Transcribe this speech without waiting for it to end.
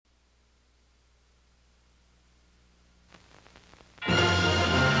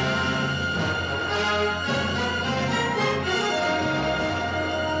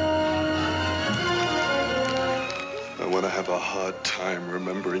a hard time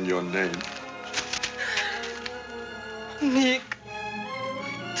remembering your name. Nick,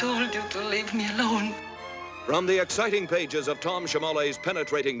 I told you to leave me alone. From the exciting pages of Tom Shyamala's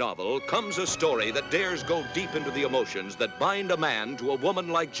penetrating novel comes a story that dares go deep into the emotions that bind a man to a woman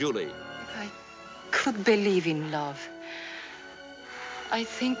like Julie. If I could believe in love, I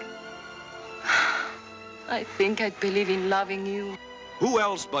think I'd believe in loving you. Who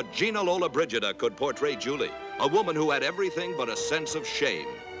else but Gina Lollobrigida could portray Julie, a woman who had everything but a sense of shame?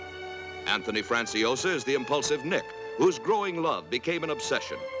 Anthony Franciosa is the impulsive Nick, whose growing love became an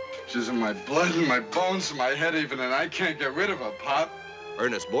obsession. She's in my blood, in my bones, in my head even, and I can't get rid of her, Pop.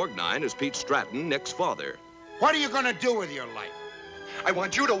 Ernest Borgnine is Pete Stratton, Nick's father. What are you gonna do with your life? I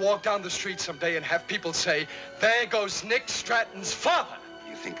want you to walk down the street someday and have people say, there goes Nick Stratton's father.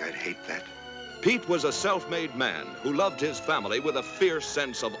 You think I'd hate that? Pete was a self-made man who loved his family with a fierce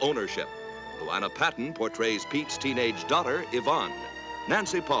sense of ownership. Luana Patton portrays Pete's teenage daughter, Yvonne.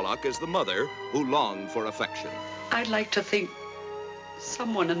 Nancy Pollock is the mother who longed for affection. I'd like to think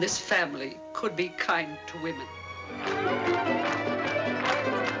someone in this family could be kind to women.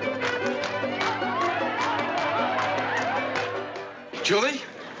 Julie,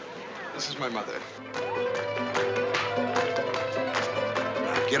 this is my mother.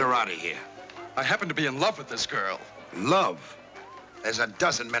 Now get her out of here. I happen to be in love with this girl. Love? There's a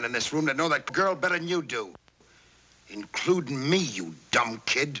dozen men in this room that know that girl better than you do. Including me, you dumb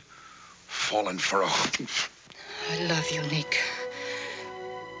kid. Falling for a... I love you, Nick.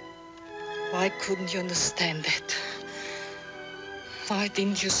 Why couldn't you understand that? Why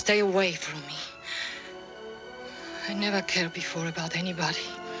didn't you stay away from me? I never cared before about anybody.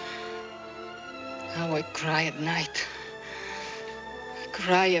 Now I cry at night. I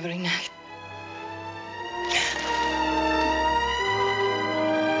cry every night.